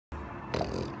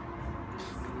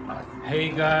Hey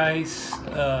guys,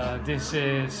 this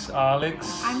is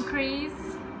Alex. I'm Chris.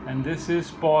 And this is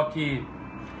Pocky.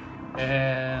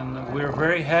 And we're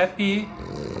very happy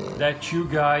that you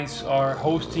guys are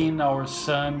hosting our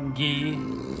Son Gui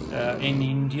in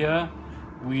India.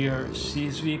 We are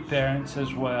CISV parents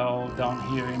as well down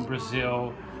here in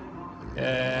Brazil.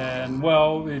 And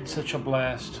well, it's such a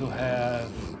blast to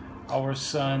have our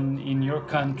son in your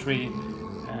country,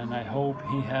 and I hope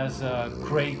he has a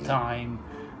great time.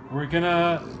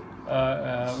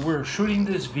 We're shooting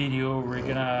this video. We're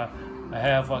gonna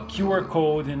have a QR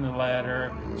code in the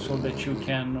letter so that you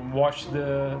can watch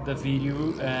the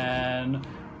video. And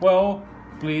well,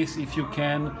 please, if you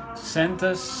can, send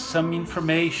us some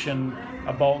information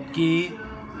about Guy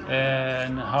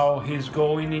and how he's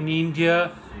going in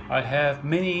India. I have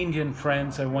many Indian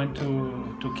friends. I went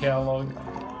to Kellogg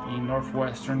in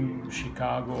northwestern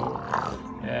Chicago,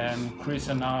 and Chris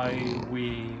and I,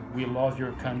 we love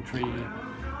your country,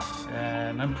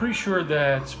 and I'm pretty sure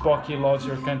that Spocky loves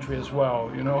your country as well,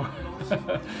 you know.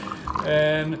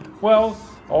 And well,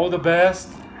 all the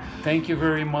best. Thank you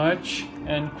very much.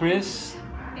 And Chris?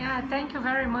 Yeah, thank you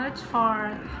very much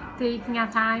for taking a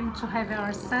time to have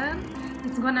our son.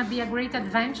 It's gonna be a great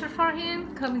adventure for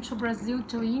him coming to Brazil,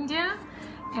 to India,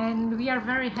 and we are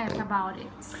very happy about it.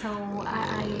 So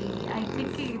I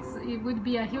think it would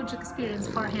be a huge experience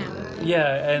for him.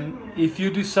 Yeah, and if you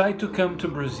decide to come to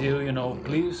Brazil, you know,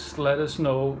 please let us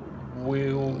know.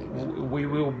 We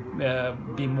will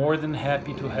be more than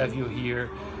happy to have you here.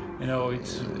 You know,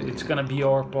 it's gonna be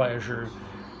our pleasure.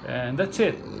 And that's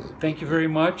it. Thank you very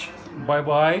much. Bye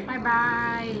bye. Bye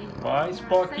bye. Bye,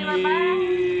 Spocky.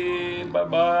 Say bye-bye.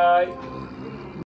 Bye bye.